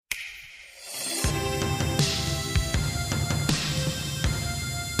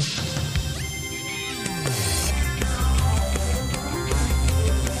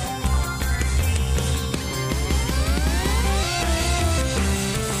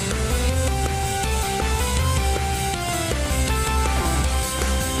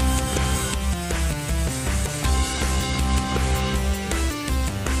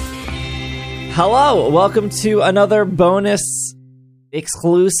Hello, welcome to another bonus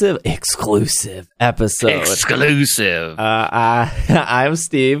exclusive episode. Exclusive. I'm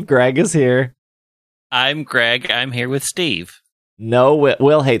Steve. Greg is here. I'm Greg. I'm here with Steve. No,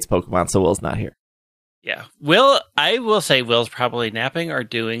 Will hates Pokemon, so Will's not here. Yeah. I will say Will's probably napping or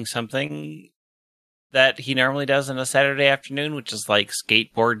doing something that he normally does on a Saturday afternoon, which is like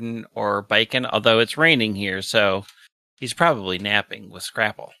skateboarding or biking, although it's raining here, so he's probably napping with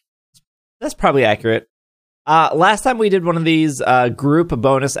Scrapple. That's probably accurate. Last time we did one of these group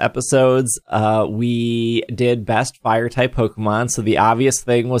bonus episodes, we did best fire-type Pokemon, so the obvious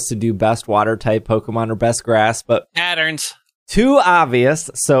thing was to do best water-type Pokemon or best grass, but Patterns. too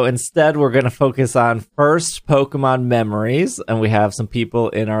obvious, so instead we're going to focus on first Pokemon memories, and we have some people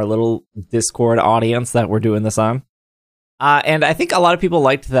in our little Discord audience that we're doing this on. And I think a lot of people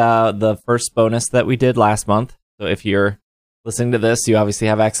liked the first bonus that we did last month, so if you're listening to this, you obviously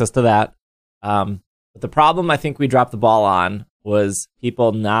have access to that. But the problem I think we dropped the ball on was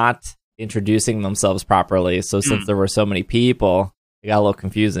people not introducing themselves properly. So since there were so many people, it got a little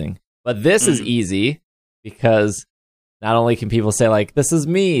confusing. But this is easy because not only can people say, like, this is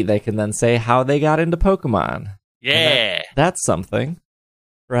me, they can then say how they got into Pokemon. Yeah. That's something,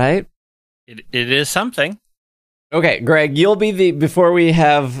 right? It is something. Okay, Greg, you'll be before we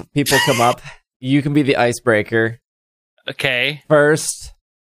have people come up, you can be the icebreaker. Okay. First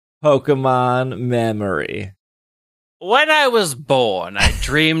Pokemon memory. When I was born, I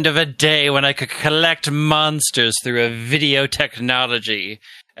dreamed of a day when I could collect monsters through a video technology,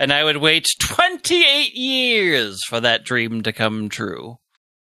 and I would wait 28 years for that dream to come true.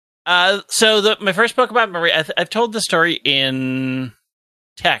 So my first Pokemon memory, I've told the story in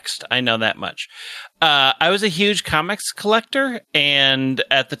text, I know that much. I was a huge comics collector, and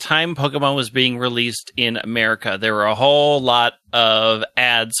at the time Pokemon was being released in America, there were a whole lot of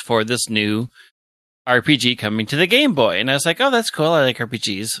ads for this new RPG coming to the Game Boy, and I was like, oh, that's cool, I like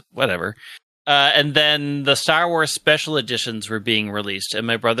RPGs, whatever. And then the Star Wars special editions were being released, and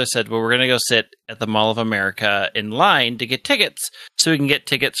my brother said, well, we're going to go sit at the Mall of America in line to get tickets, so we can get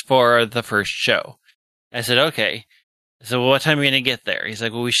tickets for the first show. I said, okay. So what time are we going to get there? He's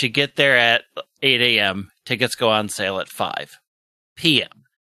like, well, we should get there at 8 a.m. Tickets go on sale at 5 p.m.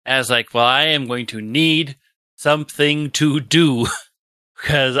 I was like, well, I am going to need something to do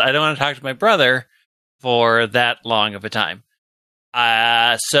because I don't want to talk to my brother for that long of a time.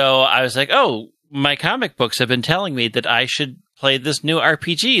 So I was like, oh, my comic books have been telling me that I should play this new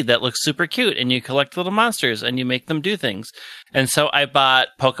RPG that looks super cute, and you collect little monsters and you make them do things. And so I bought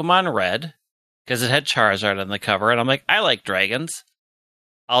Pokemon Red, because it had Charizard on the cover, and I'm like, I like dragons.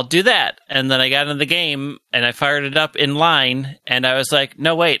 I'll do that. And then I got into the game, and I fired it up in line, and I was like,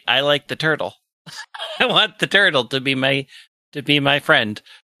 no, wait, I like the turtle. I want the turtle to be my friend.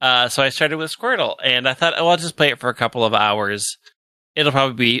 So I started with Squirtle, and I thought, oh, I'll just play it for a couple of hours. It'll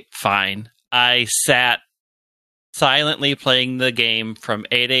probably be fine. I sat silently playing the game from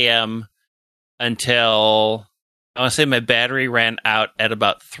 8 a.m. until I want to say my battery ran out at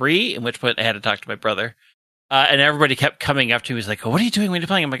about 3, in which point I had to talk to my brother. And everybody kept coming up to me. He was like, oh, what are you doing when you're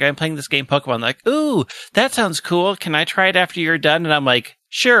playing? I'm like, I'm playing this game Pokemon. They're like, ooh, that sounds cool. Can I try it after you're done? And I'm like,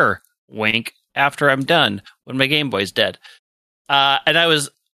 sure. Wink. After I'm done, when my Game Boy's dead. And I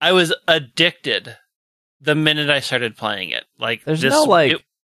was addicted the minute I started playing it. Like, there's no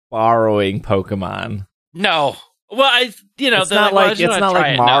borrowing Pokemon. No. Well, it's not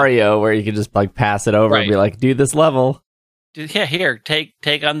like Mario where you can just like pass it over and be like, do this level. Yeah, here,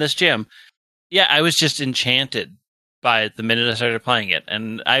 take on this gym. Yeah, I was just enchanted by it the minute I started playing it,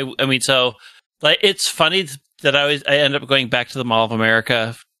 and I mean, so like it's funny that I end up going back to the Mall of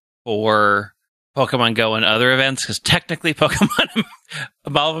America for Pokemon Go and other events because technically Pokemon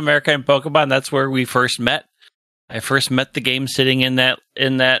Mall of America and Pokemon, that's where we first met. I first met the game sitting in that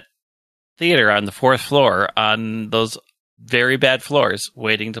theater on the 4th floor on those very bad floors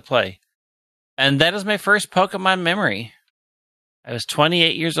waiting to play. And that is my first Pokemon memory. I was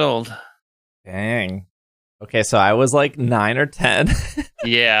 28 years old. Dang. Okay, so I was like 9 or 10.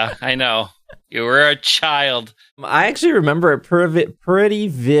 Yeah, I know. You were a child. I actually remember it pretty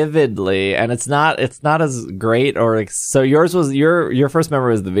vividly, and it's not as great so yours was your first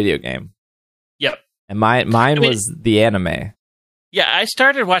memory was the video game. Yep. And mine was the anime. Yeah, I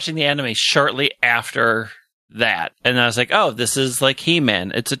started watching the anime shortly after that, and I was like, oh, this is like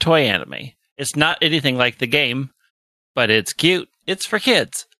He-Man. It's a toy anime. It's not anything like the game, but it's cute. It's for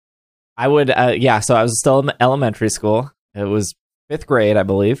kids. I would, so I was still in elementary school. It was 5th grade, I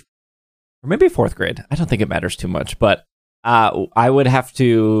believe. Or maybe 4th grade. I don't think it matters too much, but I would have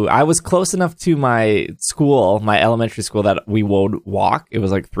to. I was close enough to my school, my elementary school, that we would walk. It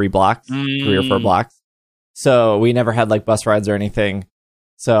was like 3 blocks, 3 or 4 blocks. So we never had like bus rides or anything.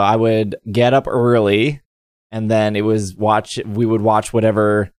 So I would get up early, and then we would watch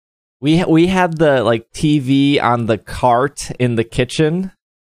whatever. We had the like TV on the cart in the kitchen.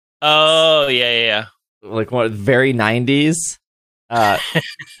 Oh yeah. Like what, very 90s.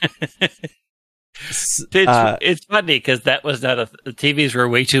 It's funny because that was not the TVs were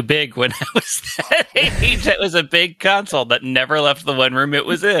way too big when I was that age. That was a big console that never left the one room it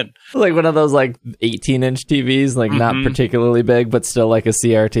was in. Like one of those like 18-inch TVs, like not particularly big, but still like a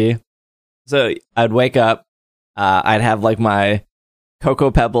CRT. So I'd wake up, I'd have like my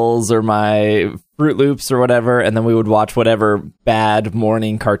Cocoa Pebbles or my Fruit Loops or whatever, and then we would watch whatever bad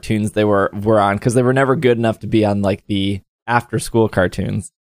morning cartoons they were on, because they were never good enough to be on like the after school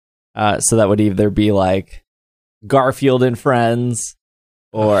cartoons. So that would either be like Garfield and Friends,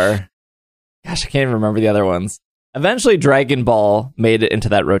 or gosh, I can't even remember the other ones. Eventually Dragon Ball made it into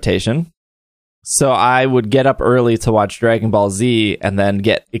that rotation. So I would get up early to watch Dragon Ball Z and then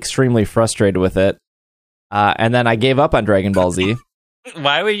get extremely frustrated with it. And then I gave up on Dragon Ball Z.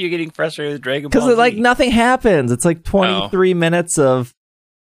 Why were you getting frustrated with Dragon Ball Z? Because like nothing happens. It's like 23 minutes of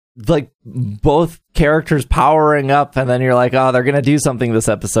like both characters powering up, and then you're like, oh, they're gonna do something this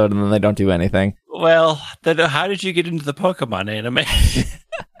episode, and then they don't do anything. Well, then how did you get into the Pokemon anime?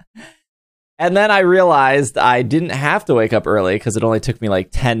 And then I realized I didn't have to wake up early because it only took me like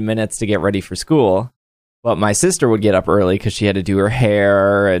 10 minutes to get ready for school. But my sister would get up early because she had to do her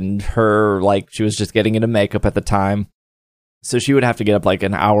hair, and she was just getting into makeup at the time. So she would have to get up like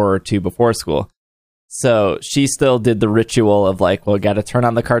an hour or 2 before school. So she still did the ritual of like, well, got to turn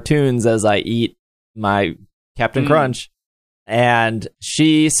on the cartoons as I eat my Captain Crunch. And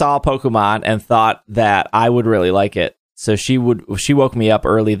she saw Pokemon and thought that I would really like it. So she woke me up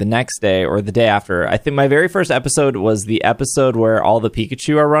early the next day or the day after. I think my very first episode was the episode where all the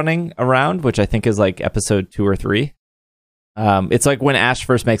Pikachu are running around, which I think is like episode 2 or 3. It's like when Ash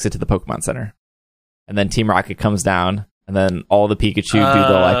first makes it to the Pokemon Center, and then Team Rocket comes down. And then all the Pikachu do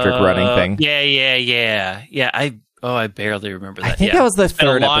the electric running thing. Yeah. I barely remember that. I think that was the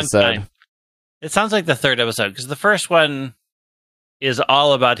third episode. Time. It sounds like the third episode, because the first one is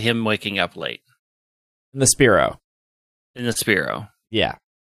all about him waking up late. In the Spearow. Yeah.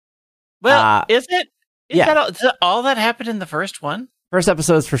 Well, is it? Yeah. Is that all that happened in the first one? First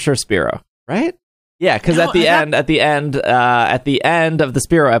episode is for sure Spearow, right? Yeah, because at the end of the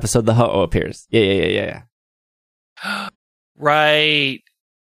Spearow episode, the Ho-Oh appears. Yeah. Right.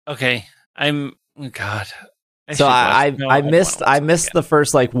 Okay. God. I missed the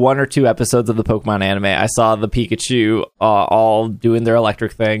first like 1 or 2 episodes of the Pokemon anime. I saw the Pikachu all doing their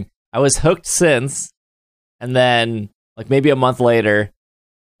electric thing. I was hooked since, and then like maybe a month later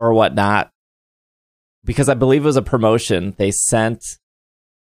or whatnot, because I believe it was a promotion, they sent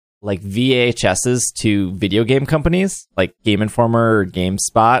like VHSs to video game companies like Game Informer or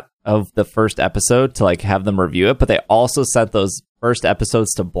GameSpot of the first episode to like have them review it, but they also sent those first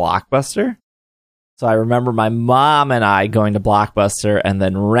episodes to Blockbuster. So I remember my mom and I going to Blockbuster and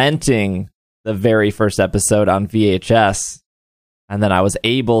then renting the very first episode on VHS, and then I was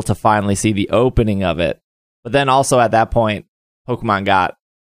able to finally see the opening of it. But then also at that point, Pokemon it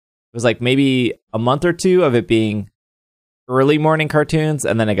was like maybe a month or 2 of it being early morning cartoons,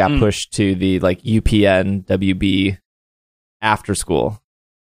 and then it got pushed to the like UPN WB after school.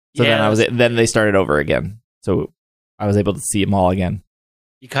 So then they started over again. So I was able to see them all again.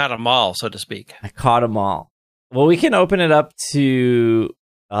 You caught them all, so to speak. I caught them all. Well, we can open it up to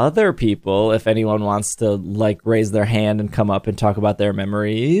other people if anyone wants to like raise their hand and come up and talk about their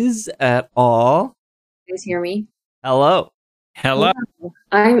memories at all. You guys hear me? Hello.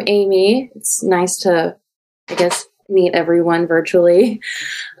 I'm Amy. It's nice to, I guess, meet everyone virtually.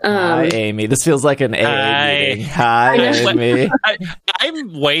 Hi, Amy. This feels like an AA meeting. Hi, Amy.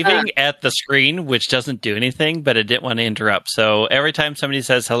 I'm waving at the screen, which doesn't do anything, but I didn't want to interrupt. So every time somebody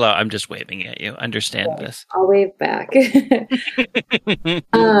says hello, I'm just waving at you. Understand this. I'll wave back.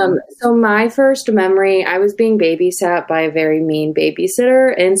 So my first memory, I was being babysat by a very mean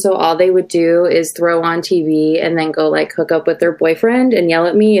babysitter. And so all they would do is throw on TV and then go like hook up with their boyfriend and yell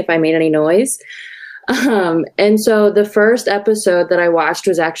at me if I made any noise. And so the first episode that I watched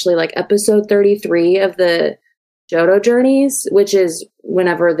was actually like episode 33 of the Johto Journeys, which is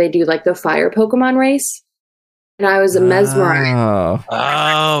whenever they do like the fire Pokemon race. And I was mesmerized.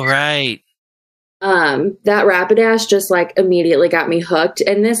 Oh, right. that Rapidash just like immediately got me hooked.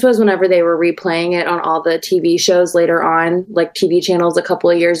 And this was whenever they were replaying it on all the TV shows later on, like TV channels a couple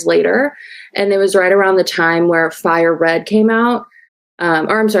of years later. And it was right around the time where Fire Red came out,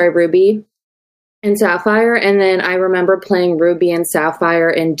 Ruby and Sapphire. And then I remember playing Ruby and Sapphire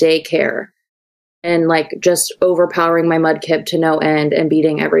in daycare and like just overpowering my Mudkip to no end and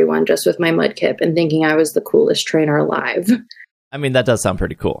beating everyone just with my Mudkip and thinking I was the coolest trainer alive. I mean, that does sound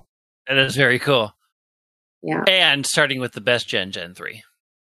pretty cool. That is very cool. Yeah. And starting with the best Gen 3.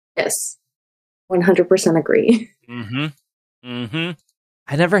 Yes. 100% agree. Mm-hmm. Mm-hmm.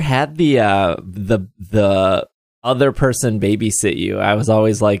 I never had the other person babysit you. I was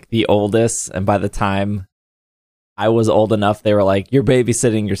always like the oldest, and by the time I was old enough, they were like, "You're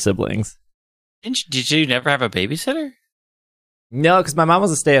babysitting your siblings." Did you never have a babysitter? No, because my mom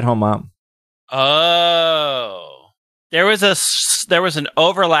was a stay-at-home mom. Oh, there was an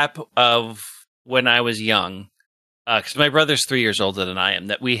overlap of when I was young, because my brother's 3 years older than I am.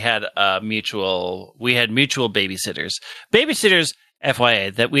 That we had mutual babysitters. Babysitters,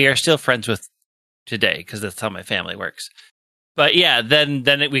 FYI, that we are still friends with today, because that's how my family works. But yeah, then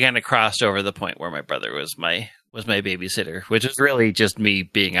we kind of crossed over the point where my brother was my babysitter, which is really just me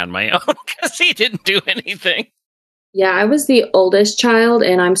being on my own because he didn't do anything. Yeah, I was the oldest child,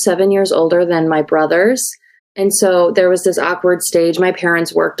 and I'm 7 years older than my brothers. And so there was this awkward stage. My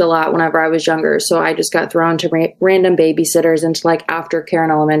parents worked a lot whenever I was younger, so I just got thrown to random babysitters into like aftercare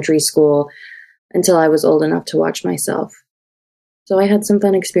in elementary school until I was old enough to watch myself. So I had some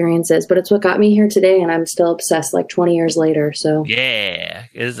fun experiences, but it's what got me here today, and I'm still obsessed like 20 years later. So yeah,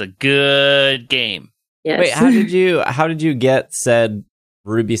 it is a good game. Yes. Wait, how did you get said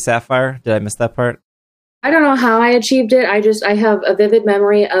Ruby Sapphire? Did I miss that part? I don't know how I achieved it. I have a vivid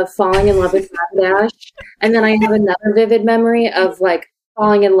memory of falling in love with Rapidash, and then I have another vivid memory of like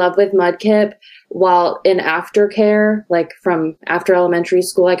falling in love with Mudkip while in aftercare, like from after elementary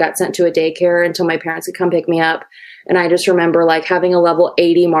school. I got sent to a daycare until my parents could come pick me up. And I just remember like having a level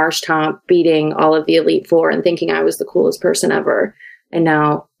 80 Marshtomp beating all of the Elite Four and thinking I was the coolest person ever. And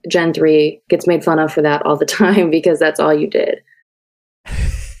now Gen 3 gets made fun of for that all the time because that's all you did.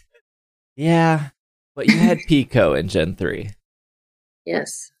 Yeah, but you had Pico in Gen 3.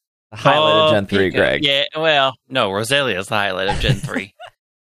 Yes. The highlight of Gen 3, Pico. Greg. Yeah, well, no, Rosalia's the highlight of Gen 3.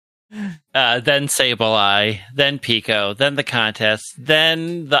 Then Sableye, then Pico, then the contest,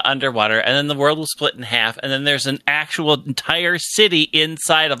 then the underwater, and then the world will split in half, and then there's an actual entire city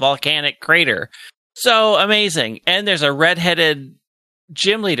inside a volcanic crater. So amazing. And there's a redheaded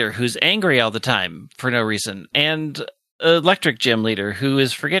gym leader who's angry all the time for no reason, and electric gym leader who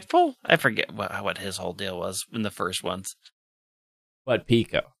is forgetful. I forget what his whole deal was in the first ones. What,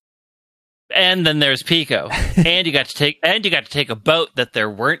 Pico? And then there's Pico, and you got to take a boat that there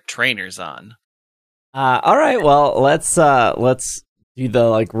weren't trainers on. All right, well, let's do the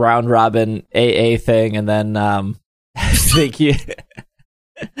like round robin AA thing, and then thank you,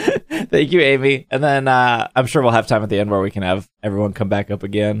 thank you, Amy, and then I'm sure we'll have time at the end where we can have everyone come back up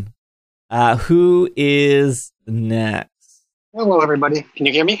again. Who is next? Hello, everybody. Can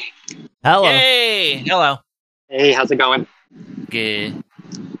you hear me? Hello. Hey, hello. Hey, how's it going? Good.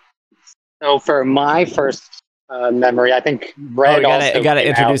 So for my first memory, I think Red also you gotta came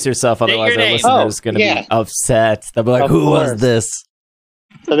introduce out. yourself, otherwise your our name. listeners going to be upset. They'll be like, "Who was this?"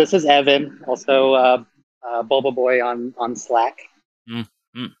 So this is Evan, also Boba Boy on Slack.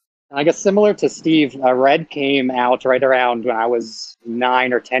 Mm-hmm. I guess similar to Steve, Red came out right around when I was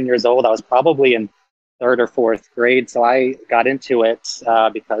 9 or 10 years old. I was probably in 3rd or 4th grade, so I got into it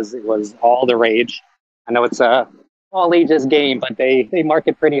because it was all the rage. I know it's a all ages game, but they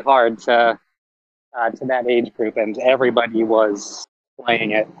market pretty hard to that age group, and everybody was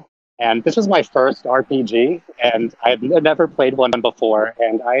playing it. And this was my first RPG, and I had never played one before,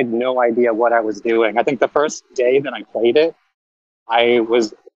 and I had no idea what I was doing. I think the first day that I played it, I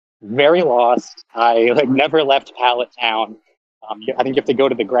was very lost. I never left Pallet Town. I think you have to go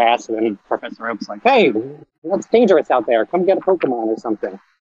to the grass, and then Professor Oak's like, "Hey, it's dangerous out there. Come get a Pokemon or something."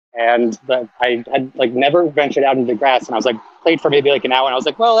 And I had never ventured out into the grass, and I was played for maybe an hour, and I was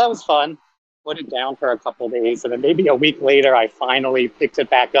like, well, that was fun. Put it down for a couple of days, and then maybe a week later, I finally picked it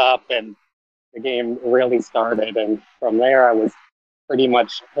back up, and the game really started. And from there, I was pretty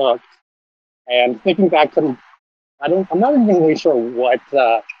much hooked. And thinking back to, I'm not even really sure what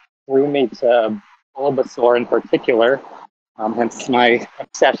drew me to Bulbasaur in particular, hence my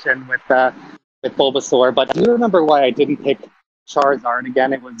obsession with Bulbasaur. But I do remember why I didn't pick Charizard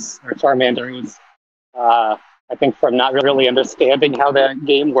again. Or Charmander. It was, I think, from not really understanding how the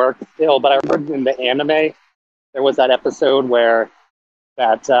game worked still. But I remember in the anime, there was that episode where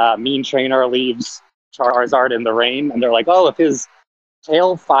that Mean Trainer leaves Charizard in the rain, and they're like, oh, if his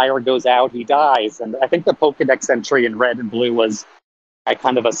tail fire goes out, he dies. And I think the Pokedex entry in Red and Blue was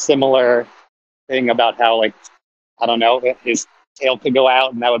kind of a similar thing about how, like, I don't know, his tail could go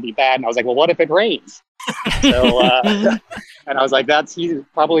out and that would be bad. And I was like, well, what if it rains? So, and I was like, he's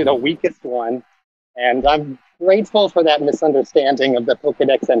probably the weakest one. And I'm grateful for that misunderstanding of the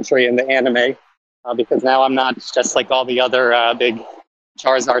Pokedex entry in the anime, because now I'm not just like all the other big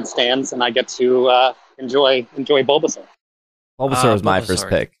Charizard stands, and I get to enjoy Bulbasaur. Bulbasaur was my first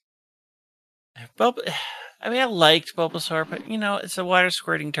pick. I mean, I liked Bulbasaur, but, you know, it's a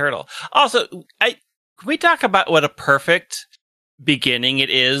water-squirting turtle. Also, can we talk about what a perfect beginning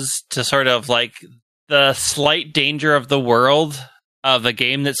it is to sort of, like, the slight danger of the world of a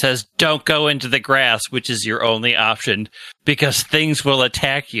game that says, don't go into the grass, which is your only option, because things will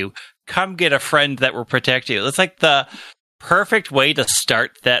attack you. Come get a friend that will protect you. It's like the perfect way to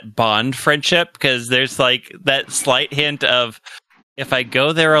start that bond friendship, because there's, like, that slight hint of, if I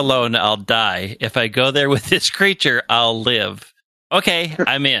go there alone, I'll die. If I go there with this creature, I'll live. Okay,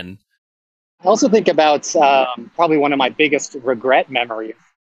 I'm in. I also think about probably one of my biggest regret memories.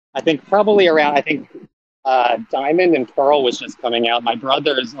 I think probably around, Diamond and Pearl was just coming out. My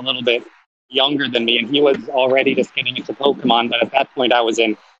brother's a little bit younger than me, and he was already just getting into Pokemon. But at that point, I was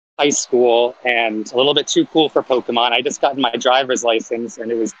in high school and a little bit too cool for Pokemon. I just got my driver's license,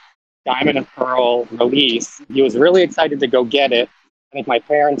 and it was Diamond and Pearl release. He was really excited to go get it. I think my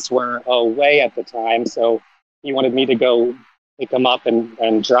parents were away at the time, so he wanted me to go pick him up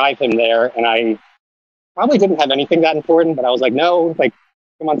and drive him there. And I probably didn't have anything that important, but I was like, no, like,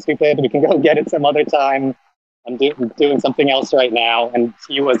 come on, stupid, we can go get it some other time. I'm doing something else right now. And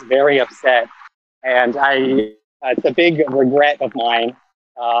he was very upset. And it's a big regret of mine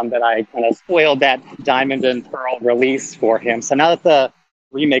that I kind of spoiled that Diamond and Pearl release for him. So now that the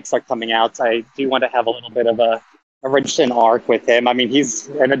remakes are coming out, I do want to have a little bit of a redemption arc with him. I mean, he's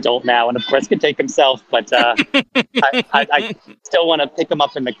an adult now, and of course can take himself, but I still want to pick him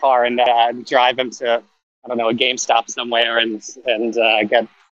up in the car and drive him to, I don't know, a GameStop somewhere and get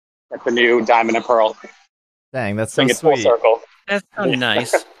the new Diamond and Pearl. Dang, that's so sweet. Full circle. That's so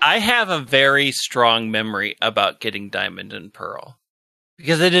nice. I have a very strong memory about getting Diamond and Pearl,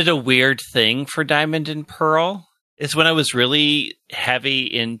 because I did a weird thing for Diamond and Pearl. It's when I was really heavy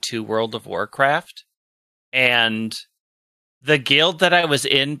into World of Warcraft. And the guild that I was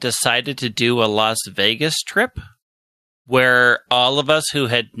in decided to do a Las Vegas trip where all of us who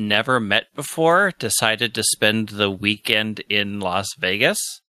had never met before decided to spend the weekend in Las Vegas.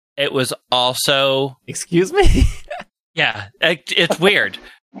 It was also... Excuse me? Yeah, it's weird.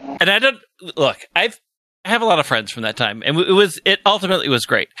 And I have a lot of friends from that time, and it ultimately was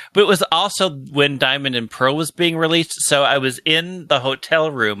great. But it was also when Diamond and Pearl was being released, so I was in the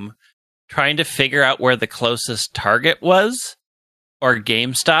hotel room trying to figure out where the closest Target was or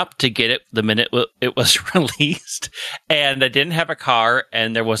GameStop to get it the minute it was released. And I didn't have a car,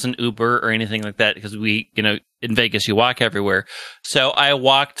 and there wasn't Uber or anything like that, because in Vegas, you walk everywhere. So I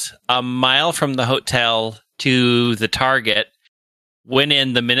walked a mile from the hotel to the Target, went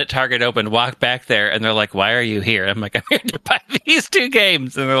in the minute Target opened, walked back there, and they're like, why are you here? I'm like, I'm here to buy these 2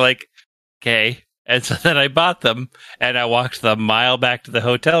 games. And they're like, okay. And so then I bought them, and I walked the mile back to the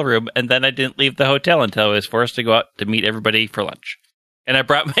hotel room, and then I didn't leave the hotel until I was forced to go out to meet everybody for lunch. And I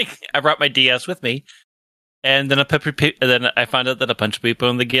brought my DS with me, and then I found out that a bunch of people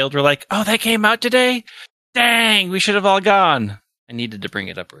in the guild were like, "Oh, that came out today! Dang, we should have all gone." I needed to bring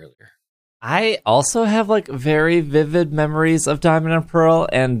it up earlier. I also have like very vivid memories of Diamond and Pearl,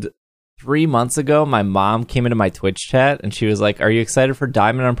 and 3 months ago, my mom came into my Twitch chat, and she was like, are you excited for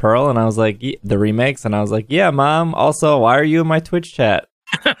Diamond and Pearl? And I was like, the remakes? And I was like, yeah, Mom. Also, why are you in my Twitch chat?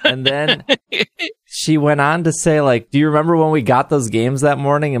 And then she went on to say, like, do you remember when we got those games that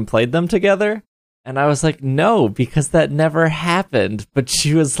morning and played them together? And I was like, no, because that never happened. But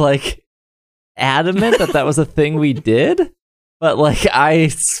she was, like, adamant that was a thing we did. But, like, I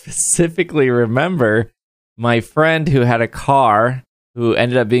specifically remember my friend who had a car, who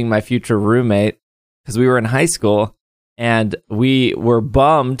ended up being my future roommate, because we were in high school, and we were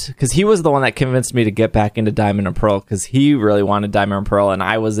bummed, because he was the one that convinced me to get back into Diamond and Pearl, because he really wanted Diamond and Pearl, and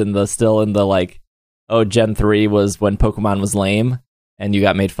I was still in the, like, Gen 3 was when Pokemon was lame, and you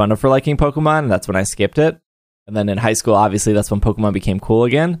got made fun of for liking Pokemon, and that's when I skipped it. And then in high school, obviously, that's when Pokemon became cool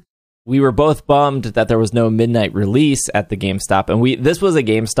again. We were both bummed that there was no midnight release at the GameStop, and this was a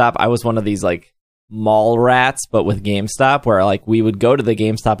GameStop. I was one of these, like, mall rats, but with GameStop, where like we would go to the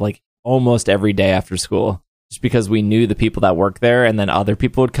GameStop like almost every day after school, just because we knew the people that work there, and then other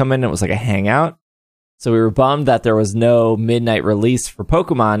people would come in. And it was like a hangout. So we were bummed that there was no midnight release for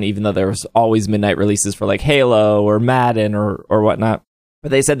Pokemon, even though there was always midnight releases for like Halo or Madden or whatnot.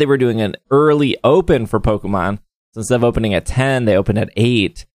 But they said they were doing an early open for Pokemon. So instead of opening at 10, they opened at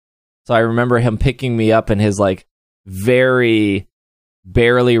 8. So I remember him picking me up in his like very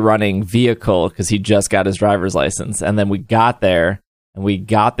barely running vehicle because he just got his driver's license. And then we got there and we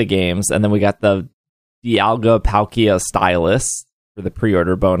got the games. And then we got the Dialga Palkia stylus for the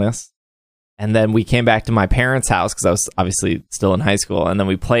pre-order bonus. And then we came back to my parents' house because I was obviously still in high school. And then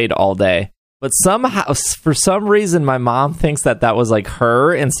we played all day. But somehow, for some reason, my mom thinks that was like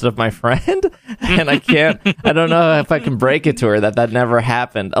her instead of my friend. And I don't know if I can break it to her that never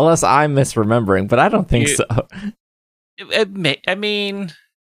happened. Unless I'm misremembering, but I don't think so. I mean,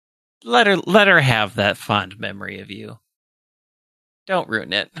 let her have that fond memory of you. Don't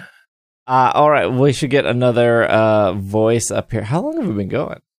ruin it. All right, we should get another voice up here. How long have we been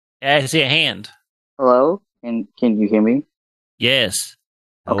going? I see a hand. Hello? Can you hear me? Yes.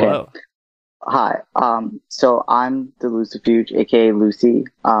 Hello. Okay. Hi. So I'm the Lucifuge, aka Lucy.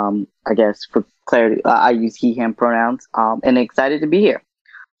 I guess for clarity, I use he, him pronouns. And excited to be here.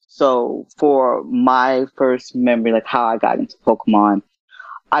 So for my first memory, like how I got into Pokemon,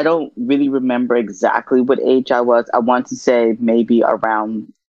 I don't really remember exactly what age I was. I want to say maybe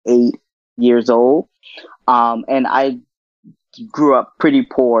around 8 years old. And I grew up pretty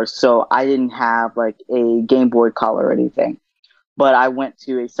poor, so I didn't have like a Game Boy Color or anything. But I went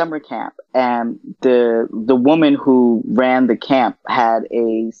to a summer camp, and the woman who ran the camp had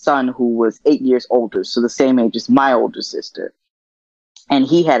a son who was 8 years older, so the same age as my older sister. And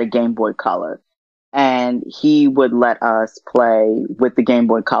he had a Game Boy Color, and he would let us play with the Game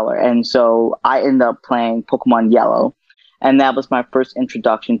Boy Color. And so I ended up playing Pokemon Yellow, and that was my first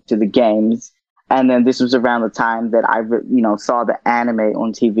introduction to the games. And then this was around the time that I, saw the anime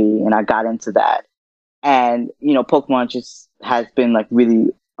on TV, and I got into that. And, Pokemon just has been like really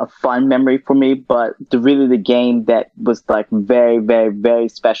a fun memory for me. But the game that was like very, very, very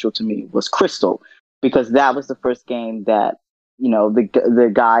special to me was Crystal, because that was the first game that,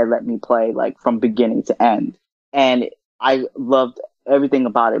 the guy let me play like from beginning to end. And I loved everything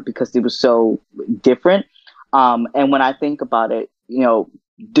about it because it was so different. And when I think about it,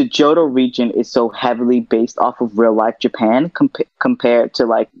 the Johto region is so heavily based off of real life Japan compared to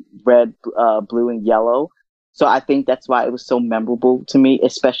like red, blue, and yellow. So I think that's why it was so memorable to me,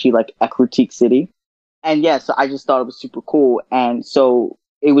 especially like Ecruteak City. And yeah, so I just thought it was super cool. And so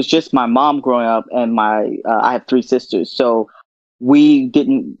it was just my mom growing up, and I have 3 sisters. So we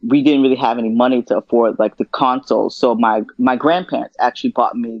didn't really have any money to afford like the console. So my grandparents actually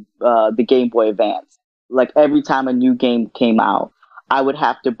bought me the Game Boy Advance. Like every time a new game came out, I would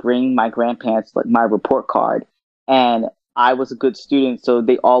have to bring my grandparents like my report card, and I was a good student, so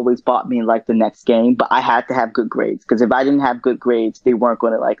they always bought me like the next game, but I had to have good grades, because if I didn't have good grades, they weren't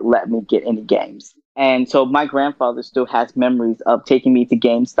going to like let me get any games. And so my grandfather still has memories of taking me to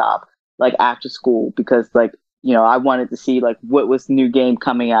GameStop like after school, because like, I wanted to see like what was the new game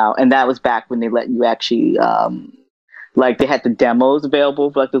coming out, and that was back when they let you actually like they had the demos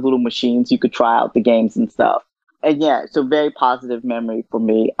available for like the little machines you could try out the games and stuff. And yeah, so very positive memory for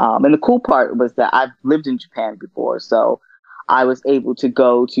me. And the cool part was that I've lived in Japan before, so I was able to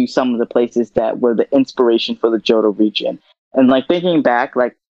go to some of the places that were the inspiration for the Johto region. And like thinking back,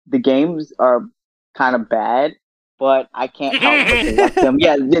 like the games are kind of bad, but I can't help but like them.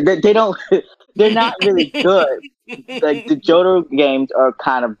 Yeah, they don't, they're not really good. Like the Johto games are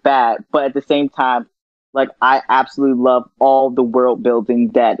kind of bad, but at the same time, like I absolutely love all the world building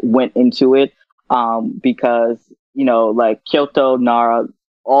that went into it. Because, like Kyoto, Nara,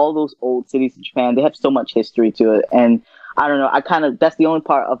 all those old cities in Japan, they have so much history to it. And I don't know, that's the only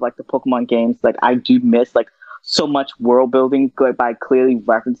part of like the Pokemon games, like I do miss like so much world building by clearly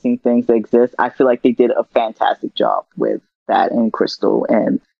referencing things that exist. I feel like they did a fantastic job with that in Crystal.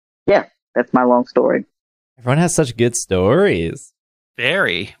 And yeah, that's my long story. Everyone has such good stories.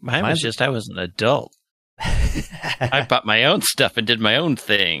 Very. Mine was just, I was an adult. I bought my own stuff and did my own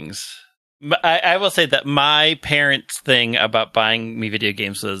things. I will say that my parents' thing about buying me video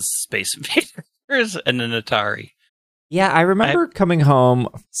games was Space Invaders and an Atari. Yeah, I remember coming home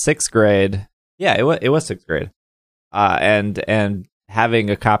 6th grade. Yeah, it was 6th grade. And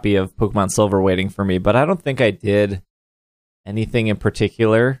having a copy of Pokemon Silver waiting for me, but I don't think I did anything in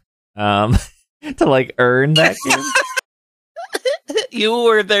particular to like earn that game. You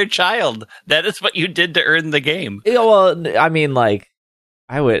were their child. That is what you did to earn the game. Yeah, well, I mean, like,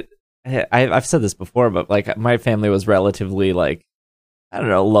 I've said this before, but like my family was relatively like, I don't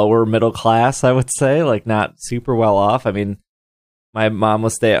know, lower middle class, I would say, like not super well off. I mean, my mom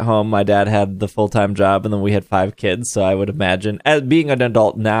was stay at home, my dad had the full-time job, and then we had 5 kids. So I would imagine, as being an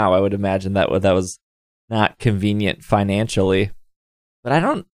adult now, I would imagine that was not convenient financially. But I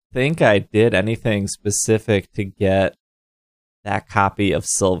don't think I did anything specific to get that copy of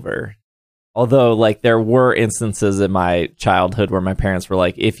Silver. Although, like, there were instances in my childhood where my parents were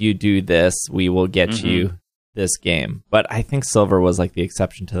like, if you do this, we will get you this game. But I think Silver was like the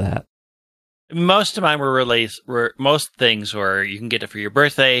exception to that. Most of mine most things were you can get it for your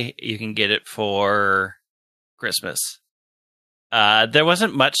birthday, you can get it for Christmas. There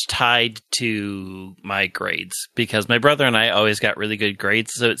wasn't much tied to my grades because my brother and I always got really good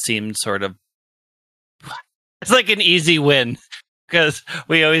grades, so it seemed sort of it's like an easy win because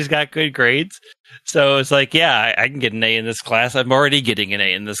we always got good grades. So it's like, yeah, I can get an A in this class. I'm already getting an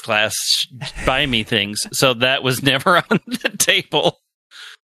A in this class. Buy me things. So that was never on the table.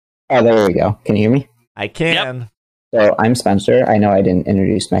 Oh, there we go. Can you hear me? I can. Yep. So I'm Spencer. I know I didn't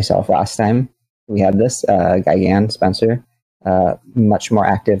introduce myself last time we had this. Gaigan, Spencer, much more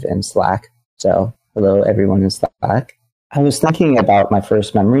active in Slack. So hello, everyone in Slack. I was thinking about my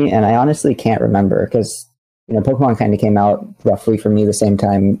first memory, and I honestly can't remember because, Pokemon kind of came out roughly for me the same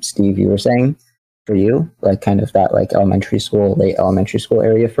time, Steve, you were saying, for you, like kind of that like late elementary school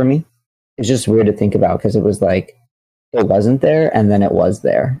area for me. It's just weird to think about because it was like, it wasn't there, and then it was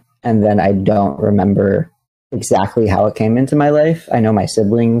there. And then I don't remember exactly how it came into my life. I know my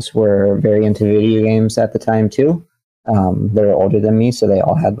siblings were very into video games at the time too. They were older than me, so they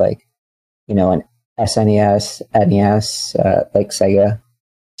all had like, an SNES, NES, like Sega,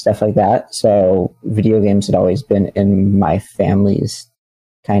 stuff like that. So video games had always been in my family's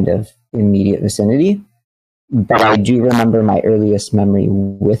kind of immediate vicinity. But I do remember my earliest memory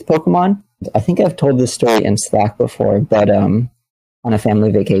with Pokemon. I think I've told this story in Slack before, but on a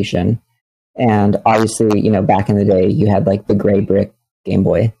family vacation. And obviously, back in the day, you had like the gray brick Game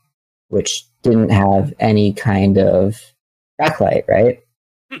Boy, which didn't have any kind of backlight, right?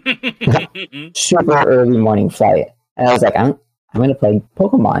 Super early morning flight. And I was like, I'm going to play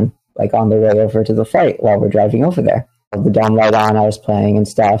Pokemon, like on the way over to the flight while we're driving over there. The dome light on, I was playing and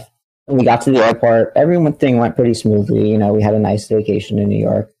stuff. And we got to the airport. Everything went pretty smoothly. We had a nice vacation in New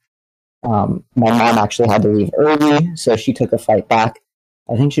York. My mom actually had to leave early, so she took a flight back.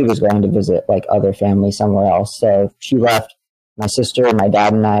 I think she was going to visit like other family somewhere else. So she left. My sister, my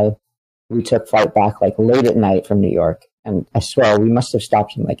dad, and I, we took flight back like late at night from New York. And I swear we must have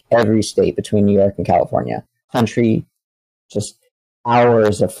stopped in like every state between New York and California. Country, just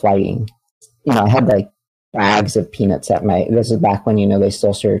hours of flighting. I had like bags of peanuts this is back when, they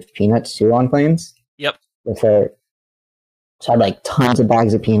still served peanuts too on planes. Yep. So I had like tons of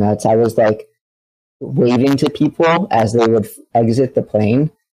bags of peanuts. I was like waving to people as they would exit the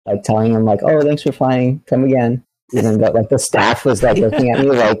plane, like telling them like, "Oh, thanks for flying. Come again." Even though like the staff was like looking at me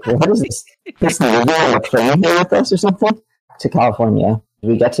like, "What is this? This nigga on a plane here with us or something?" To California,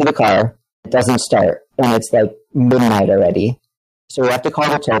 we get to the car. It doesn't start, and it's like midnight already. So we have to call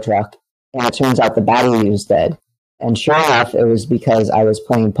the tow truck, and it turns out the battery was dead. And sure enough, it was because I was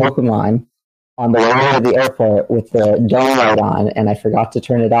playing Pokemon on the way to the airport with the dome light on, and I forgot to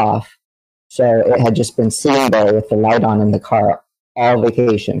turn it off. So it had just been sitting there with the light on in the car all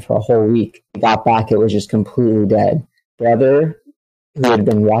vacation for a whole week. I got back, it was just completely dead. Brother, who had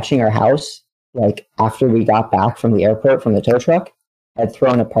been watching our house, like after we got back from the airport from the tow truck, had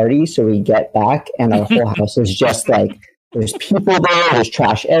thrown a party, so we get back, and our whole house is just like, there's people there, there's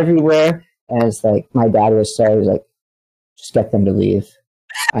trash everywhere, and it's like, my dad was like, just get them to leave.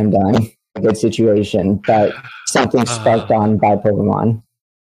 I'm done. A good situation, but something sparked on by Pokemon.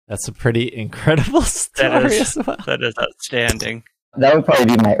 That's a pretty incredible story as well. That is outstanding. That would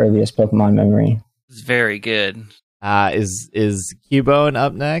probably be my earliest Pokemon memory. It's very good. Is Cubone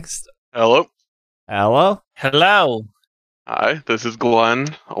up next? Hello. Hello? Hello. Hi, this is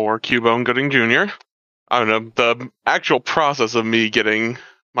Glenn, or Cubone Gooding Jr. I don't know, the actual process of me getting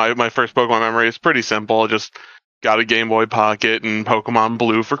my first Pokemon memory is pretty simple. I just got a Game Boy Pocket and Pokemon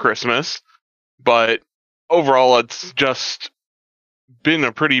Blue for Christmas. But overall, it's just been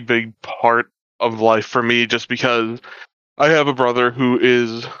a pretty big part of life for me just because I have a brother who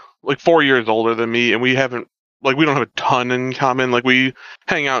is like 4 years older than me, and we don't have a ton in common. Like, we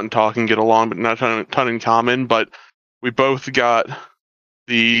hang out and talk and get along, but not a ton in common. But we both got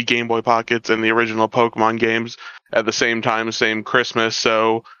the Game Boy Pockets and the original Pokemon games at the same time, same Christmas.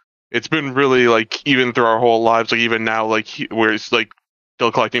 So it's been really, like, even through our whole lives, like, even now, like, we're, like,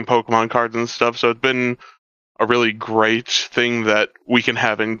 still collecting Pokemon cards and stuff. So it's been a really great thing that we can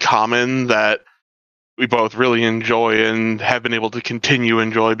have in common that we both really enjoy and have been able to continue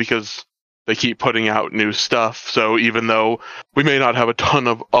enjoy because they keep putting out new stuff. So even though we may not have a ton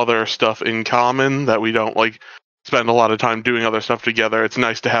of other stuff in common, that we don't like spend a lot of time doing other stuff together, it's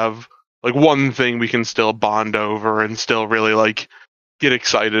nice to have like one thing we can still bond over and still really like get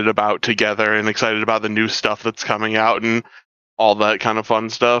excited about together and excited about the new stuff that's coming out and all that kind of fun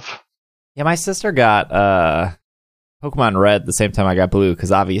stuff. Yeah, my sister got Pokemon Red the same time I got Blue,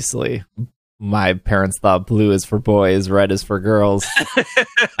 because obviously my parents thought blue is for boys, red is for girls.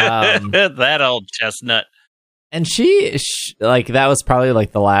 That old chestnut. And she like, that was probably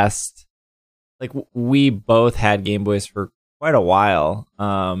like the last, like we both had Game Boys for quite a while.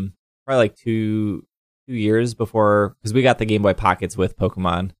 Probably like two years before, because we got the Game Boy Pockets with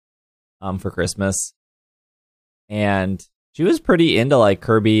Pokemon for Christmas. And she was pretty into like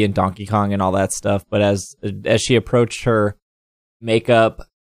Kirby and Donkey Kong and all that stuff. But as she approached her makeup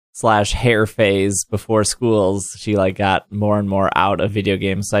 / hair phase before schools, she like got more and more out of video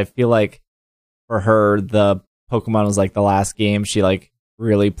games. So I feel like for her, the Pokemon was like the last game she like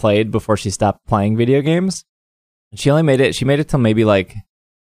really played before she stopped playing video games. And she made it till maybe like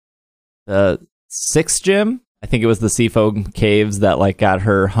the 6th gym. I think it was the Seafoam Caves that like got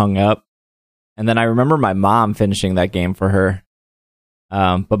her hung up. And then I remember my mom finishing that game for her.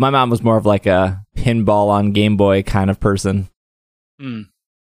 But my mom was more of like a pinball on Game Boy kind of person.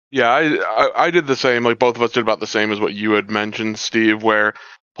 Yeah, I did the same. Like both of us did about the same as what you had mentioned, Steve, where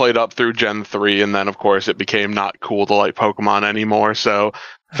played up through Gen 3, and then of course it became not cool to like Pokemon anymore. So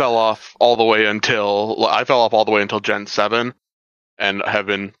I fell off all the way until Gen 7, and have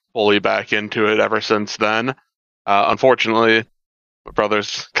been fully back into it ever since then. Unfortunately, my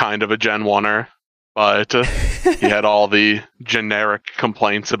brother's kind of a Gen 1er, but he had all the generic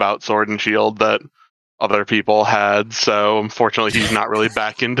complaints about Sword and Shield that other people had, so unfortunately he's not really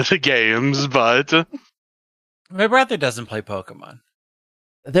back into the games, but my brother doesn't play Pokemon.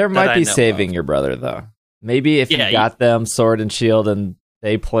 There might be saving your brother, though. Maybe if you got them Sword and Shield and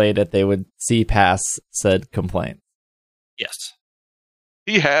they played it, they would see past said complaint. Yes.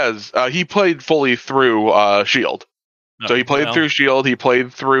 He has. He played fully through Shield. So he played through Shield, he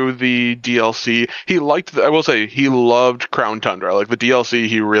played through the DLC. He liked, I will say, he loved Crown Tundra. Like, the DLC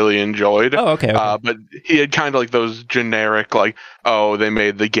he really enjoyed. Oh, okay. But he had kind of like those generic, like, oh, they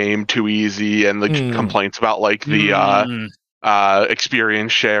made the game too easy, and the complaints about, like, the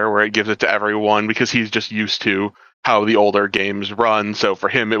experience share where it gives it to everyone, because he's just used to how the older games run. So for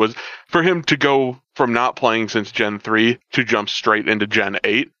him, to go from not playing since Gen 3 to jump straight into Gen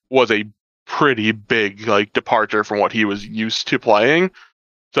 8 was a pretty big like departure from what he was used to playing.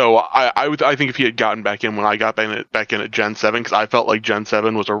 So I think if he had gotten back in when I got back in at Gen 7, because I felt like Gen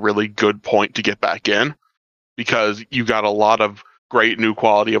 7 was a really good point to get back in, because you got a lot of great new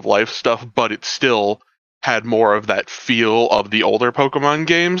quality of life stuff, but it still had more of that feel of the older Pokemon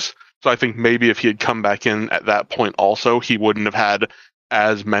games. So I think maybe if he had come back in at that point also, he wouldn't have had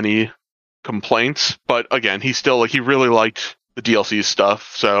as many complaints. But again, he still he really liked the DLC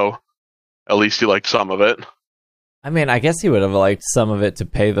stuff, so at least he liked some of it. I mean, I guess he would have liked some of it to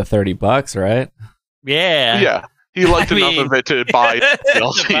pay the $30, right? Yeah. Yeah. He liked enough of it to buy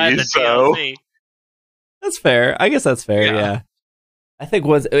DLC, to buy the so DLC. That's fair. I guess that's fair, yeah. I think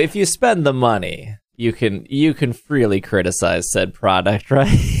if you spend the money, you can freely criticize said product, right?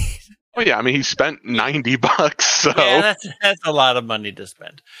 Oh yeah, I mean he spent $90, so yeah, that's a lot of money to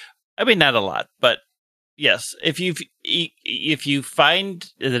spend. I mean, not a lot, but yes, if you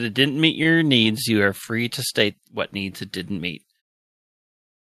find that it didn't meet your needs, you are free to state what needs it didn't meet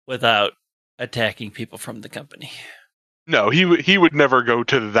without attacking people from the company. No, he would never go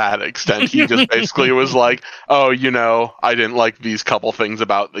to that extent. He just basically was like, oh, I didn't like these couple things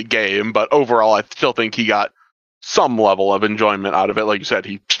about the game, but overall I still think he got some level of enjoyment out of it. Like you said,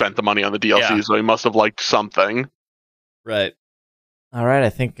 he spent the money on the DLC, so he must have liked something. Right. All right, I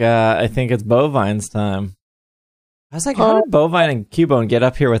think it's Bovine's time. I was like, how did Bovine and Cubone get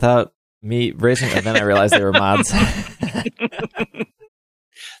up here without me raising? And then I realized they were mods.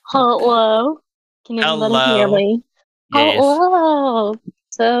 Hello. Can anybody hear me? Yes. Hello.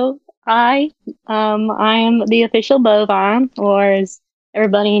 So I am the official Bovine, or as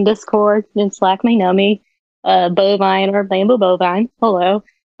everybody in Discord and Slack may know me, Bovine or Bamboo Bovine. Hello.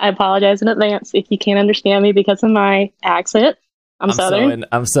 I apologize in advance if you can't understand me because of my accent. I'm Southern.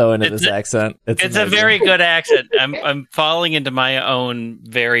 I'm so into this accent. It's a very good accent. I'm falling into my own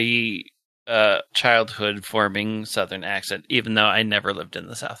very childhood forming Southern accent, even though I never lived in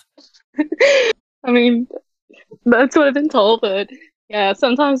the South. I mean, that's what I've been told, but yeah,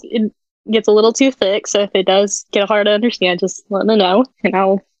 sometimes it gets a little too thick, so if it does get hard to understand, just let me know, and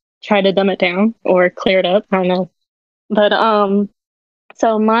I'll try to dumb it down or clear it up. I don't know. But,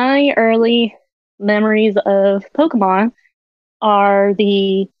 So my early memories of Pokemon are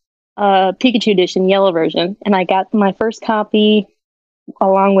the Pikachu edition, yellow version, and I got my first copy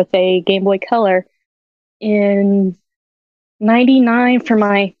along with a Game Boy Color in '99 for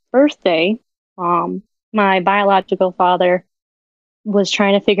my birthday. My biological father was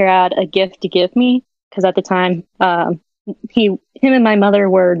trying to figure out a gift to give me because at the time, him and my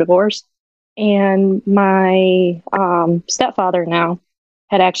mother were divorced, and my stepfather now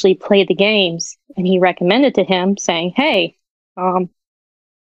had actually played the games, and he recommended to him saying, "Hey,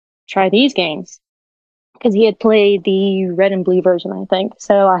 try these games," because he had played the red and blue version, I think.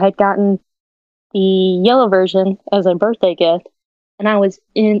 So I had gotten the yellow version as a birthday gift, and I was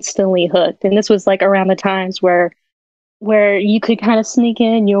instantly hooked. And this was like around the times where you could kind of sneak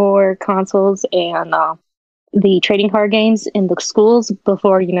in your consoles and the trading card games in the schools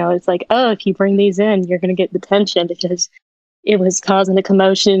before, it's like, oh, if you bring these in, you're going to get detention because it was causing a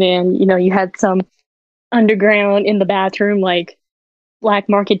commotion. And, you had some underground in the bathroom, like black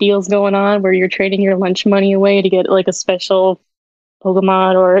market deals going on where you're trading your lunch money away to get like a special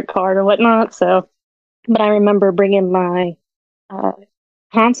Pokemon or a card or whatnot. So, but I remember bringing my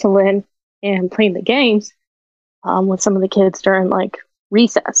console in and playing the games with some of the kids during like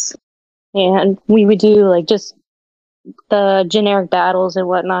recess. And we would do like just the generic battles and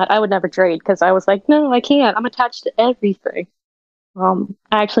whatnot. I would never trade because I was like, no, I can't. I'm attached to everything. I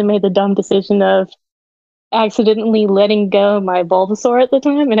actually made the dumb decision of accidentally letting go my Bulbasaur at the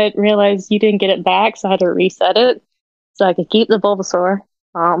time, and I didn't realize you didn't get it back, so I had to reset it so I could keep the Bulbasaur.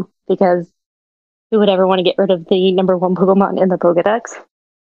 Because who would ever want to get rid of the number one Pokemon in the Pokedex?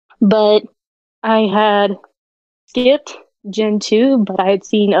 But I had skipped Gen 2, but I had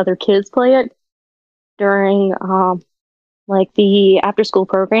seen other kids play it during like the after school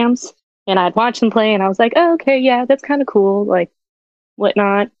programs, and I'd watch them play, and I was like, oh, okay, yeah, that's kind of cool, like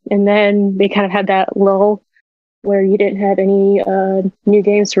whatnot. And then they kind of had that lull where you didn't have any new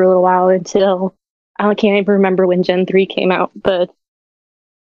games for a little while until I can't even remember when Gen 3 came out, but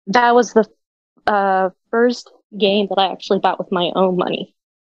that was the first game that I actually bought with my own money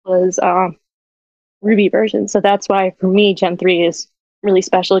was Ruby version. So that's why for me Gen 3 is really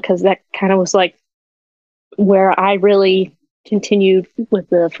special because that kind of was like where I really continued with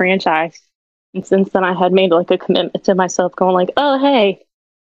the franchise. And since then I had made like a commitment to myself going like, oh, hey,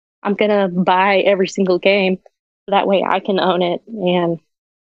 I'm going to buy every single game. So that way I can own it and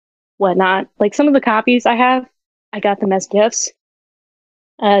whatnot. Like some of the copies I have, I got them as gifts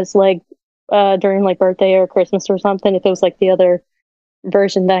as like during like birthday or Christmas or something. If it was like the other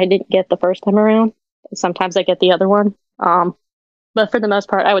version that I didn't get the first time around, sometimes I get the other one. But for the most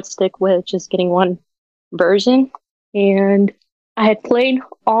part, I would stick with just getting one version. And I had played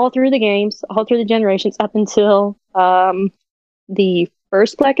all through the games, all through the generations up until the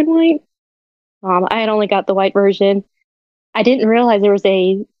first Black and White. I had only got the white version. I didn't realize there was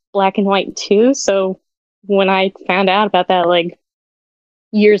a Black and White 2. So when I found out about that, like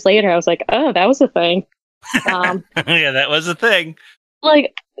years later, I was like, oh, that was a thing. Yeah, that was a thing.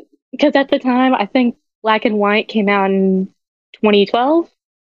 Like, because at the time, I think Black and White came out in 2012.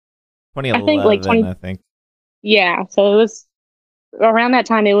 2011, I think. Yeah, so it was around that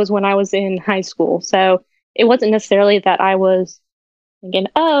time. It was when I was in high school. So it wasn't necessarily that I was thinking,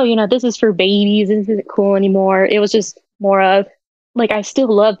 oh, this is for babies. This isn't cool anymore. It was just more of, like, I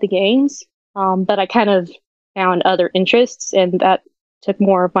still love the games, but I kind of found other interests, and that took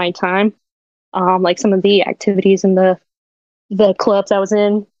more of my time. Like some of the activities in the clubs I was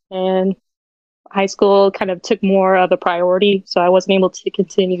in and high school kind of took more of a priority, so I wasn't able to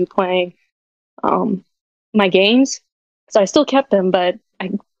continue playing my games. So I still kept them, but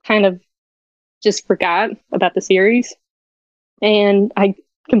I kind of just forgot about the series. And I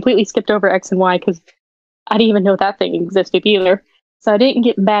completely skipped over X and Y because I didn't even know that thing existed either. So I didn't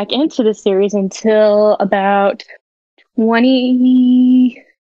get back into the series until about 20...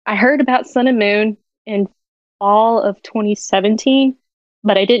 I heard about Sun and Moon in fall of 2017,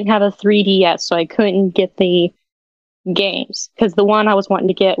 but I didn't have a 3DS, so I couldn't get the games. Because the one I was wanting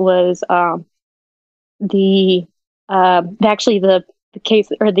to get was the case,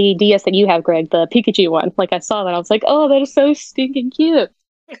 or the DS that you have, Greg, the Pikachu one. Like, I saw that, I was like, oh, that is so stinking cute.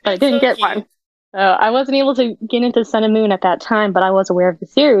 But I didn't get one. I wasn't able to get into Sun and Moon at that time, but I was aware of the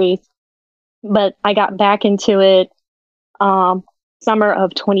series. But I got back into it summer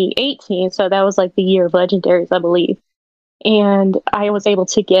of 2018, so that was like the year of Legendaries, I believe. And I was able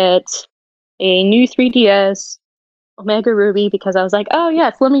to get a new 3DS, Omega Ruby, because I was like, oh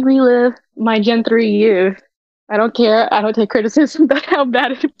yes, let me relive my Gen 3 youth. I don't care. I don't take criticism about how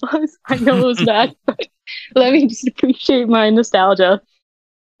bad it was. I know it was bad, but let me just appreciate my nostalgia.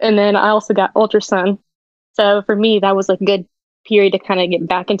 And then I also got Ultra Sun. So for me, that was like a good period to kind of get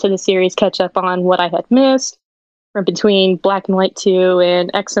back into the series, catch up on what I had missed from between Black and White 2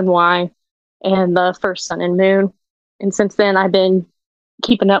 and X and Y and the first Sun and Moon. And since then, I've been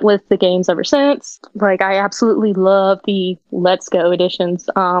keeping up with the games ever since. Like, I absolutely love the Let's Go editions.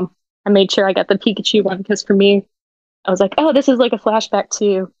 I made sure I got the Pikachu one because for me, I was like, oh, this is like a flashback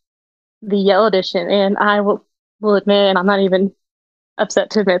to the Yellow edition. And I will admit, and I'm not even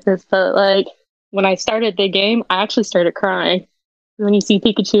upset to admit this, but like when I started the game, I actually started crying. When you see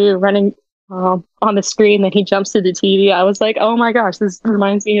Pikachu running on the screen, then he jumps to the TV, I was like, oh my gosh, this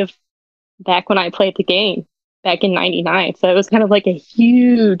reminds me of back when I played the game back in '99. So it was kind of like a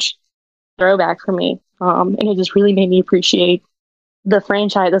huge throwback for me. And it just really made me appreciate the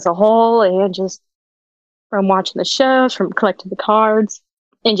franchise as a whole, and just from watching the shows, from collecting the cards,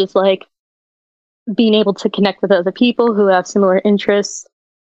 and just like being able to connect with other people who have similar interests,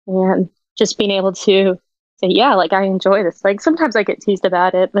 and just being able to say, yeah, like I enjoy this. Like sometimes I get teased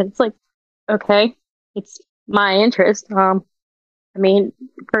about it, but it's like, okay, it's my interest. I mean,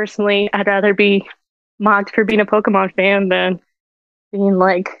 personally, I'd rather be mocked for being a Pokemon fan than being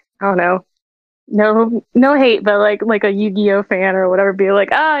like, I don't know, no hate, but like a Yu-Gi-Oh fan or whatever, be like,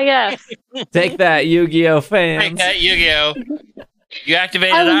 oh yes. Take that, Yu-Gi-Oh fans. Take that, Yu-Gi-Oh! You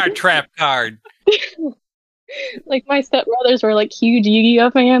activated our trap card. Like my stepbrothers were like huge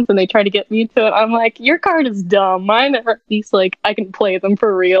Yu-Gi-Oh fans, and they tried to get me to it. I'm like, your card is dumb. Mine are at least like I can play them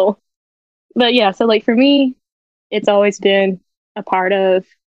for real. But yeah, so like for me, it's always been a part of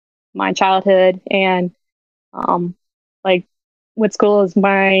my childhood, and like what's cool is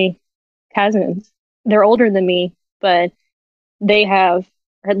my cousins. They're older than me, but they have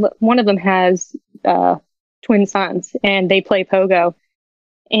one of them has twin sons, and they play Pogo,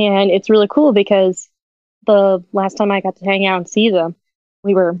 and it's really cool because the last time I got to hang out and see them,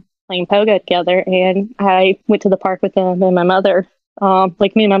 we were playing Pogo together, and I went to the park with them and my mother.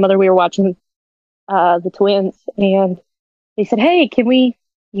 Like me and my mother, we were watching the twins, and they said, "Hey, can we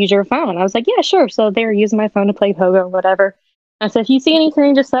use your phone?" I was like, "Yeah, sure." So they were using my phone to play Pogo or whatever. I said, if you see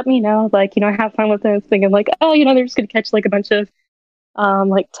anything, just let me know. Like, have fun with them. Thinking like, oh, they're just gonna catch like a bunch of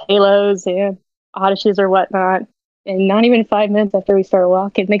like Talos and Oddishes or whatnot. And not even 5 minutes after we started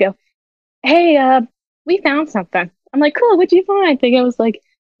walking, they go, "Hey, we found something." I'm like, "Cool, what'd you find?" Thinking it was like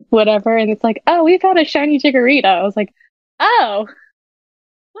whatever, and it's like, "Oh, we found a shiny Chikorita." I was like, "Oh,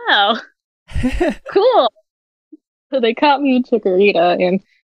 wow, cool." So they caught me a Chikorita, and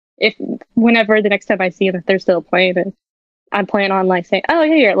if whenever the next time I see them, if they're still playing it, I plan on like saying, "Oh,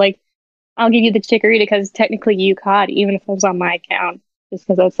 here, like I'll give you the Chikorita because technically you caught, even if it was on my account." Just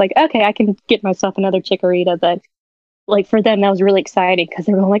because it's like, okay, I can get myself another Chikorita. But like for them, that was really exciting because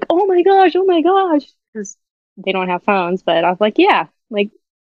they were like, oh my gosh, because they don't have phones. But I was like, yeah, like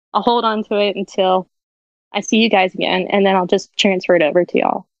I'll hold on to it until I see you guys again, and then I'll just transfer it over to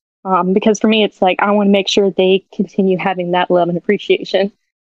y'all. Because for me, it's like I want to make sure they continue having that love and appreciation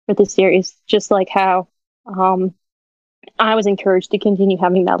for the series, just like how I was encouraged to continue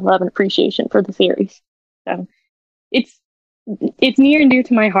having that love and appreciation for the series. So it's near and dear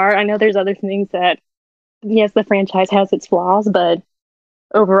to my heart. I know there's other things that, yes, the franchise has its flaws, but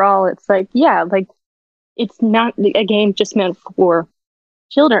overall, it's like, yeah, like it's not a game just meant for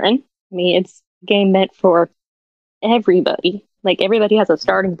children. I mean, it's a game meant for everybody. Like everybody has a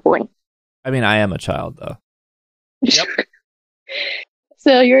starting point. I mean, I am a child, though. Yep.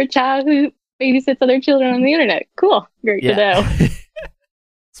 So you're a child who babysits other children on the internet. Cool. Great to know.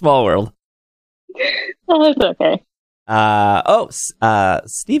 Small world. Oh, it's okay.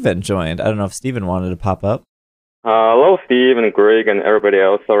 Steven joined. I don't know if Steven wanted to pop up. Hello, Steve and Greg and everybody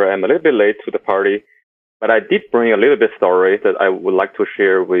else. Sorry, I'm a little bit late to the party, but I did bring a little bit story that I would like to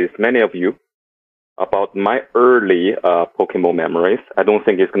share with many of you about my early Pokemon memories. I don't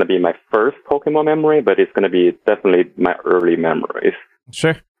think it's going to be my first Pokemon memory, but it's going to be definitely my early memories.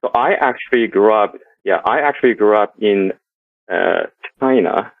 Sure. So I actually grew up in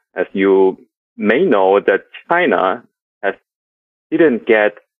China. As you may know, that China didn't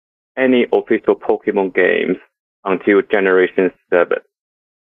get any official Pokemon games until Generation 7.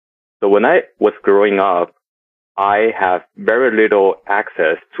 So when I was growing up, I have very little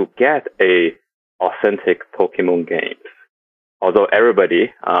access to get a authentic Pokemon games. Although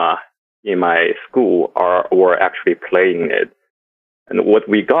everybody in my school were actually playing it. And what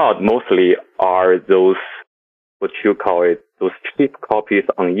we got mostly are those, what you call it, those cheap copies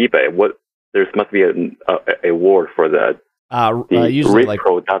on eBay. There must be a word for that. Usually like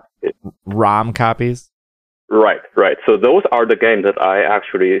ROM copies. Right. So those are the games that I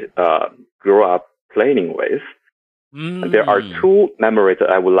actually grew up playing with. And there are two memories that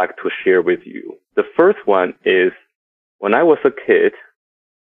I would like to share with you. The first one is when I was a kid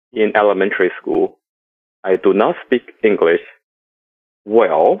in elementary school, I do not speak English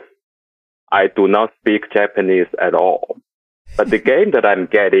well. I do not speak Japanese at all. But the game that I'm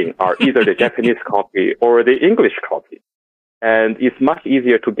getting are either the Japanese copy or the English copy. And it's much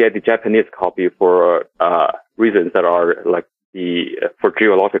easier to get the Japanese copy for reasons that are like for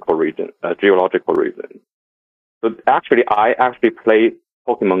geological reasons. So I actually played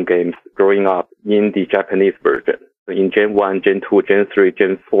Pokemon games growing up in the Japanese version. So in Gen 1, Gen 2, Gen 3,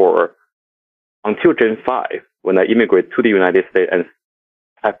 Gen 4, until Gen 5, when I immigrated to the United States and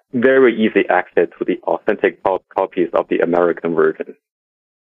have very easy access to the authentic copies of the American version.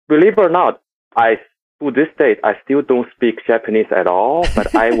 Believe it or not, to this date, I still don't speak Japanese at all,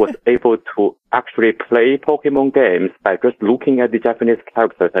 but I was able to actually play Pokemon games by just looking at the Japanese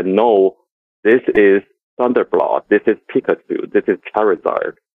characters and know this is Thunderblood, this is Pikachu, this is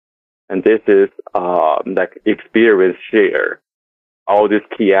Charizard, and this is like experience share, all these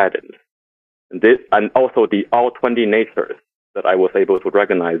key items, and also the all 20 natures that I was able to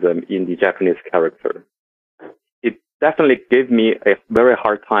recognize them in the Japanese character. It definitely gave me a very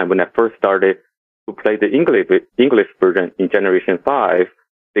hard time when I first started to play the English version in Generation 5,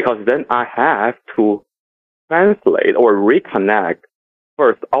 because then I have to translate or reconnect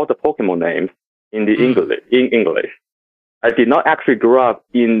first all the Pokemon names in English. I did not actually grow up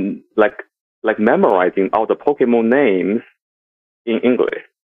in like memorizing all the Pokemon names in English.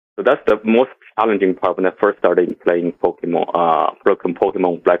 So that's the most challenging part when I first started playing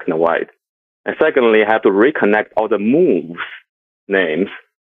Pokemon Black and White. And secondly, I had to reconnect all the moves names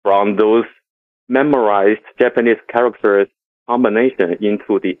from those memorized Japanese characters combination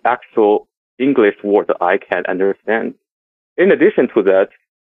into the actual English word that I can understand. In addition to that,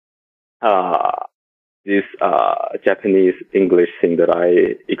 this Japanese English thing that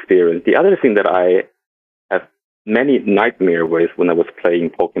I experienced. The other thing that I have many nightmare with when I was playing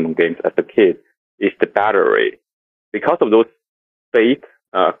Pokemon games as a kid is the battery. Because of those fake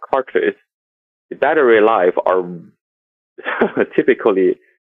cartridges, the battery life are typically,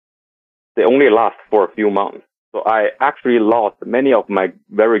 they only last for a few months. So I actually lost many of my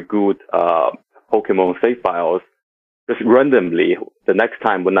very good Pokemon save files just randomly. The next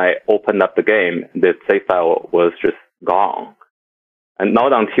time when I opened up the game, the save file was just gone. And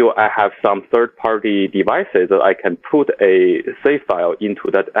not until I have some third-party devices that I can put a save file into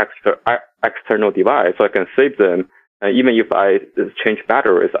that external device, so I can save them. And even if I change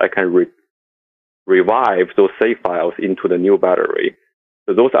batteries, I can revive those save files into the new battery.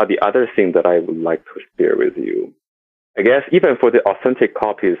 So those are the other things that I would like to share with you. I guess even for the authentic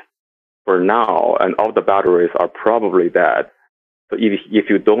copies for now, and all the batteries are probably bad. So if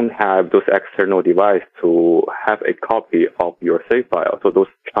you don't have those external devices to have a copy of your save file, so those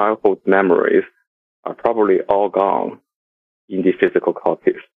childhood memories are probably all gone in the physical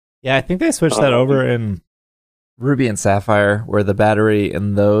copies. Yeah, I think they switched that over in Ruby and Sapphire, where the battery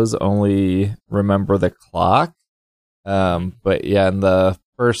in those only remember the clock. But yeah, in the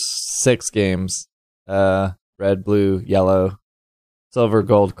first 6 games, red, blue, yellow, silver,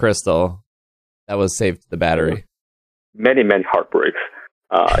 gold, crystal, that was saved to the battery. Many heartbreaks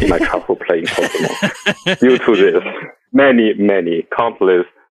in my childhood playing Pokemon due to this. Many countless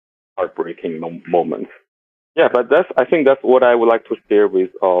heartbreaking moments. Yeah, but I think that's what I would like to share with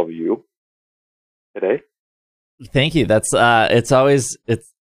all of you today. Thank you. That's I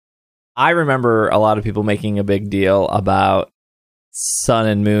remember a lot of people making a big deal about Sun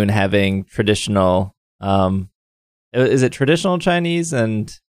and Moon having traditional is it traditional Chinese and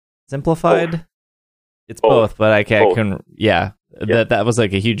simplified? Both. It's both, but I can yeah. That was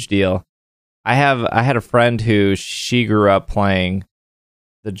like a huge deal. I had a friend who she grew up playing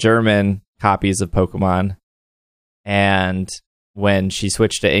the German copies of Pokemon, and when she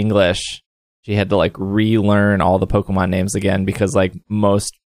switched to English, she had to like relearn all the Pokemon names again because the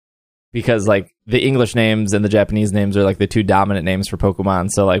English names and the Japanese names are like the two dominant names for Pokemon.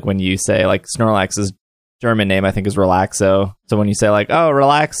 So like when you say like Snorlax's German name, I think, is Relaxo. So when you say like, oh,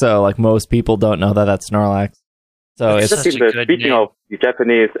 Relaxo, like most people don't know that that's Snorlax. So it's such a good name. Speaking of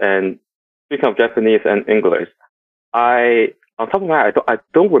Japanese and English, on top of my head, I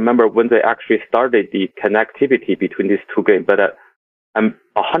don't remember when they actually started the connectivity between these two games, but I'm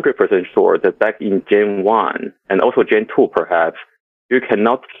 100% sure that back in Gen 1 and also Gen 2 perhaps, you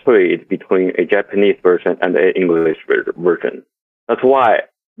cannot trade between a Japanese version and an English version. That's why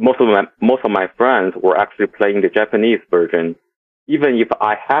most of my friends were actually playing the Japanese version. Even if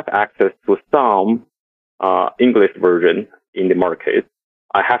I have access to some English version in the market,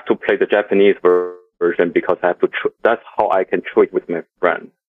 I have to play the Japanese version because I have to. That's how I can trade with my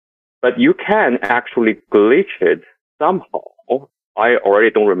friends. But you can actually glitch it somehow. I already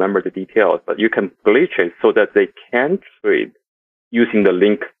don't remember the details, but you can glitch it so that they can trade using the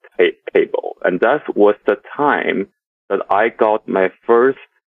link table. And that was the time that I got my first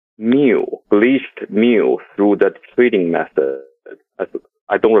glitched meal through that trading method.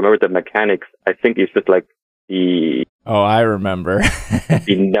 I don't remember the mechanics. I think it's just like the... Oh, I remember.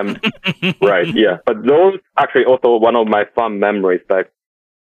 Right, yeah. But those actually also one of my fun memories back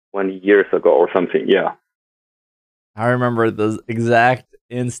 20 years ago or something, yeah. I remember the exact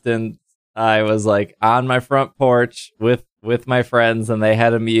instant I was like on my front porch with my friends and they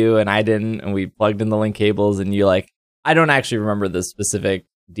had a Mew and I didn't, and we plugged in the link cables and you like, I don't actually remember the specific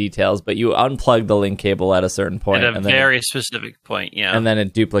details, but you unplug the link cable at a certain point. At a very specific point, yeah. And then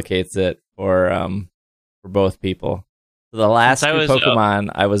it duplicates it for both people. So the last two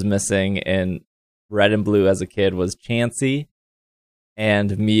Pokemon I was missing in Red and Blue as a kid was Chansey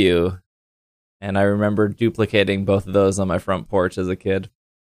and Mew. And I remember duplicating both of those on my front porch as a kid.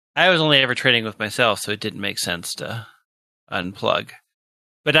 I was only ever trading with myself, so it didn't make sense to unplug.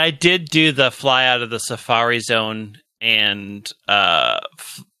 But I did do the fly out of the Safari Zone and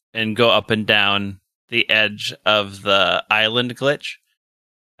go up and down the edge of the island glitch.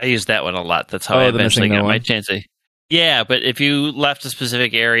 I used that one a lot. That's how I eventually got my Chansey. Yeah, but if you left a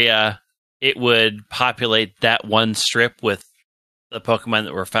specific area, it would populate that one strip with the Pokemon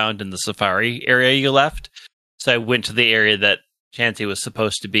that were found in the Safari area you left. So I went to the area that Chansey was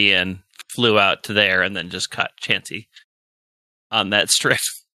supposed to be in, flew out to there, and then just caught Chansey on that strip.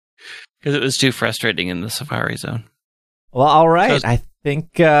 Because it was too frustrating in the Safari Zone. Well, all right. So I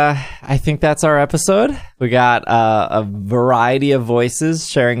think that's our episode. We got a variety of voices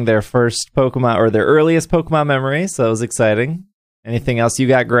sharing their first Pokemon or their earliest Pokemon memories. So it was exciting. Anything else you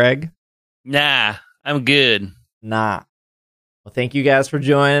got, Greg? Nah, I'm good. Nah. Well, thank you guys for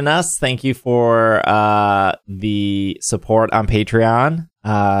joining us. Thank you for the support on Patreon.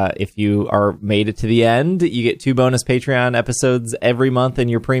 If you are made it to the end, you get 2 bonus Patreon episodes every month in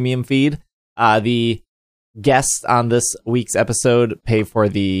your premium feed. The guests on this week's episode pay for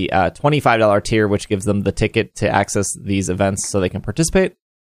the $25 tier, which gives them the ticket to access these events so they can participate.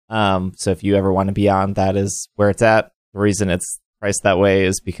 So if you ever want to be on, that is where it's at. The reason it's priced that way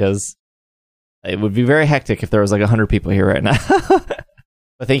is because it would be very hectic if there was like 100 people here right now.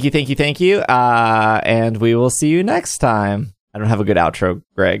 But thank you. And we will see you next time. I don't have a good outro,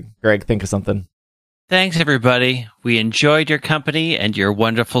 Greg. Greg, think of something. Thanks, everybody. We enjoyed your company and your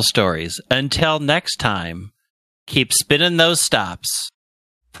wonderful stories. Until next time, keep spinning those stops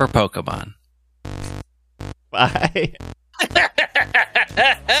for Pokemon. Bye.